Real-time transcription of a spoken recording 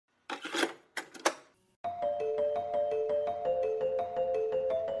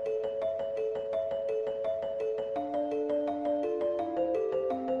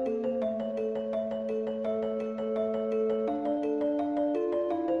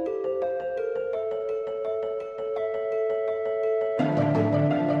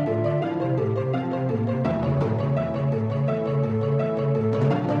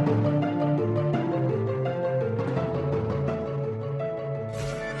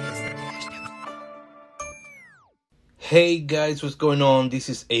Hey guys, what's going on? This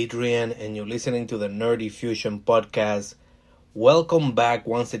is Adrian, and you're listening to the Nerdy Fusion podcast. Welcome back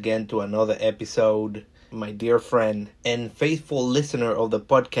once again to another episode. My dear friend and faithful listener of the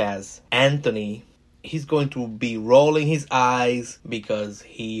podcast, Anthony, he's going to be rolling his eyes because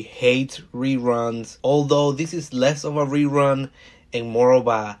he hates reruns. Although this is less of a rerun and more of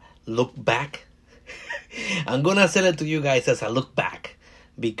a look back. I'm gonna sell it to you guys as a look back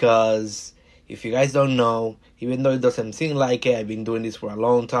because if you guys don't know, even though it doesn't seem like it, I've been doing this for a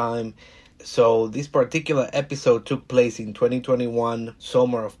long time. So this particular episode took place in 2021,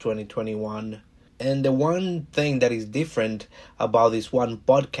 summer of 2021. And the one thing that is different about this one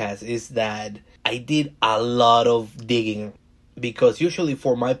podcast is that I did a lot of digging. Because usually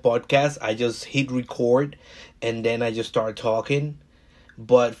for my podcast, I just hit record and then I just start talking.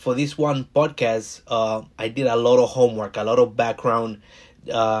 But for this one podcast, I did a lot of homework, a lot of background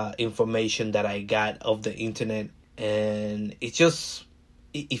information that I got off the internet, and it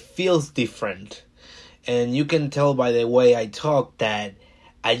feels different. And you can tell by the way I talk that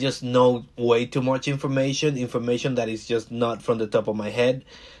I just know way too much information that is just not from the top of my head.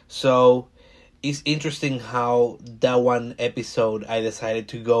 So it's interesting how that one episode I decided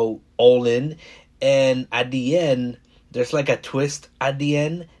to go all in, and at the end there's like a twist at the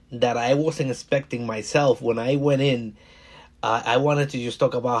end that I wasn't expecting myself. When I went in, I wanted to just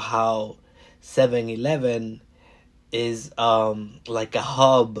talk about how 7-Eleven is like a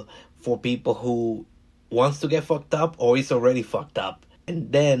hub for people who wants to get fucked up or is already fucked up.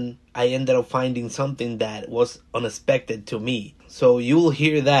 And then I ended up finding something that was unexpected to me. So you'll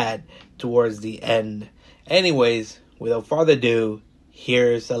hear that towards the end. Anyways, without further ado,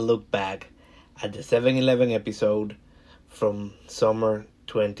 here's a look back at the 7-Eleven episode from summer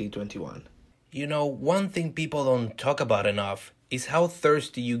 2021. You know, one thing people don't talk about enough is how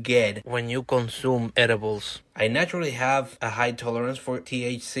thirsty you get when you consume edibles. I naturally have a high tolerance for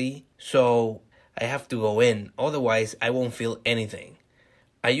THC, so I have to go in, otherwise I won't feel anything.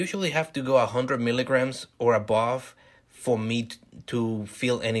 I usually have to go 100 milligrams or above for me to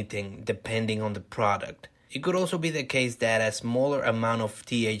feel anything, depending on the product. It could also be the case that a smaller amount of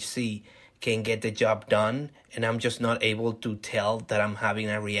THC can get the job done, and I'm just not able to tell that I'm having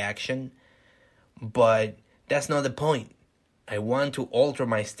a reaction. But that's not the point. I want to alter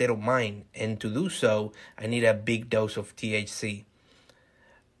my state of mind, and to do so, I need a big dose of THC.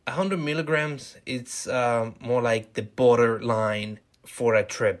 100 milligrams, it's more like the borderline for a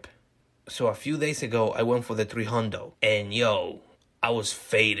trip. So a few days ago, I went for the 300, and I was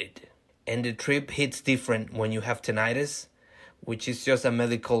faded. And the trip hits different when you have tinnitus, which is just a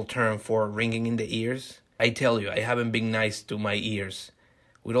medical term for ringing in the ears. I tell you, I haven't been nice to my ears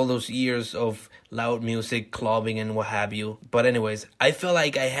with all those years of loud music, clubbing, and what have you. But anyways, I felt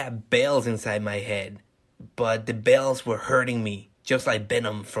like I had bells inside my head. But the bells were hurting me, just like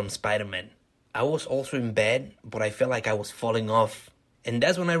Venom from Spider-Man. I was also in bed, but I felt like I was falling off. And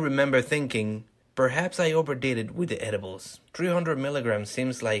that's when I remember thinking, perhaps I overdid it with the edibles. 300 milligrams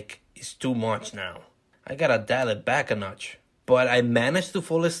seems like it's too much now. I gotta dial it back a notch. But I managed to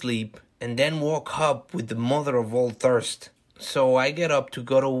fall asleep and then woke up with the mother of all thirst. So I get up to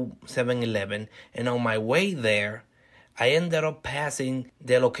go to 7-Eleven, and on my way there, I ended up passing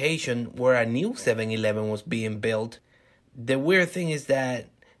the location where a new 7-Eleven was being built. The weird thing is that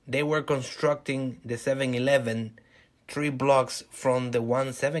they were constructing the 7-Eleven 3 blocks from the one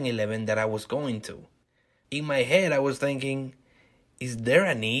 7-Eleven that I was going to. In my head, I was thinking, is there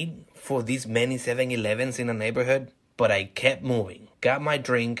a need for these many 7-Elevens in a neighborhood? But I kept moving, got my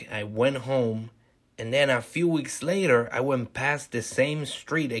drink, I went home, and then a few weeks later, I went past the same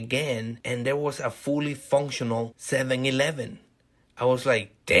street again, and there was a fully functional 7-Eleven. I was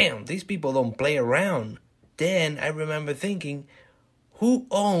like, damn, these people don't play around. Then I remember thinking, who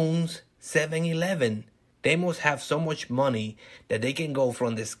owns 7-Eleven? They must have so much money that they can go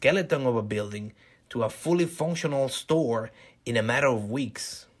from the skeleton of a building to a fully functional store in a matter of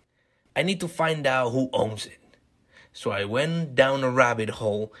weeks. I need to find out who owns it. So I went down a rabbit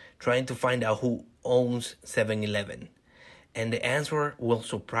hole trying to find out who owns 7-Eleven. And the answer will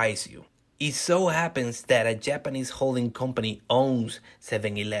surprise you. It so happens that a Japanese holding company owns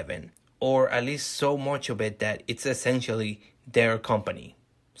 7-Eleven, or at least so much of it that it's essentially their company.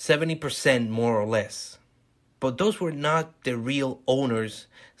 70% more or less. But those were not the real owners,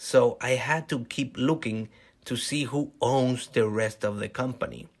 so I had to keep looking to see who owns the rest of the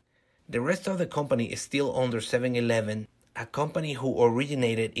company. The rest of the company is still under 7-Eleven, a company who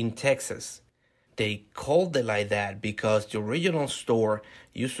originated in Texas. They called it like that because the original store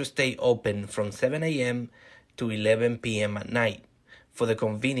used to stay open from 7 a.m. to 11 p.m. at night for the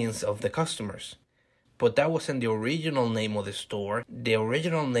convenience of the customers. But that wasn't the original name of the store. The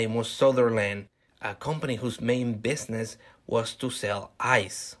original name was Sutherland, a company whose main business was to sell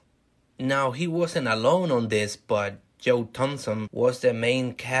ice. Now, he wasn't alone on this, but Joe Thompson was the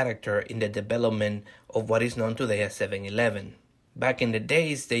main character in the development of what is known today as 7-Eleven. Back in the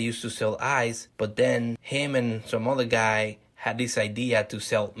days, they used to sell ice, but then him and some other guy had this idea to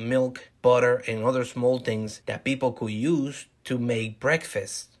sell milk, butter, and other small things that people could use to make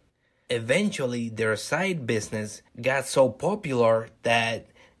breakfast. Eventually, their side business got so popular that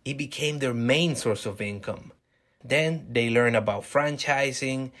it became their main source of income. Then they learned about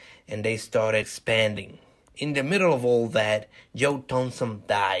franchising and they started expanding. In the middle of all that, Joe Thompson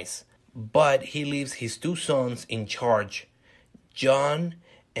dies, but he leaves his two sons in charge, John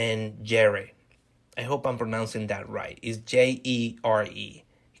and Jerry. I hope I'm pronouncing that right. It's Jere.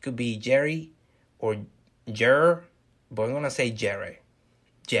 It could be Jerry or Jer, but I'm going to say Jerry.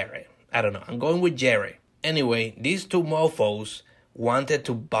 Jerry. I don't know. I'm going with Jerry. Anyway, these two mofos wanted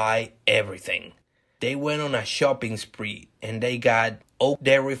to buy everything. They went on a shopping spree and they got Oak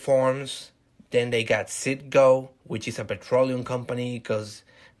Dairy Farms. Then they got Citgo, which is a petroleum company, because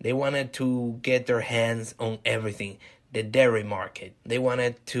they wanted to get their hands on everything. The dairy market. They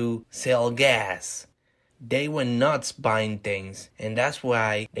wanted to sell gas. They went nuts buying things, and that's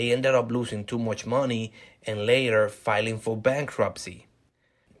why they ended up losing too much money and later filing for bankruptcy.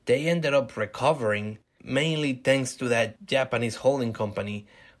 They ended up recovering mainly thanks to that Japanese holding company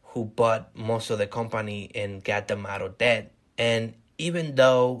who bought most of the company and got them out of debt. And even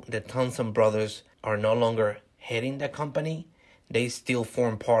though the Thompson brothers are no longer heading the company, they still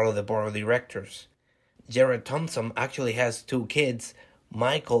form part of the board of directors. Jared Thompson actually has two kids,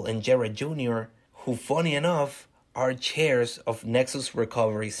 Michael and Jared Jr., who, funny enough, are chairs of Nexus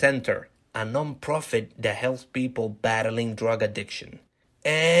Recovery Center, a non-profit that helps people battling drug addiction.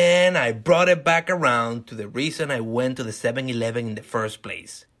 And I brought it back around to the reason I went to the 7-Eleven in the first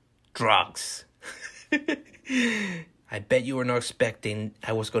place. Drugs. I bet you were not expecting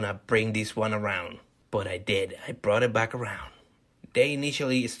I was going to bring this one around. But I did. I brought it back around. They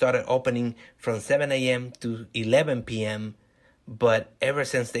initially started opening from 7 a.m. to 11 p.m., but ever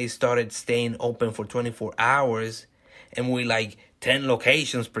since they started staying open for 24 hours, and with like 10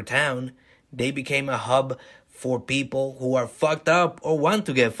 locations per town, they became a hub for people who are fucked up or want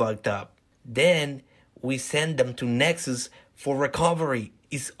to get fucked up. Then we send them to Nexus for recovery.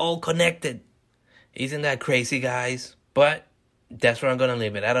 It's all connected. Isn't that crazy, guys? But that's where I'm going to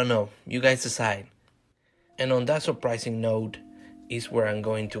leave it. I don't know. You guys decide. And on that surprising note is where I'm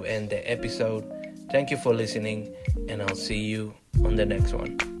going to end the episode. Thank you for listening, and I'll see you on the next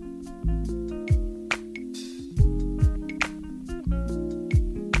one.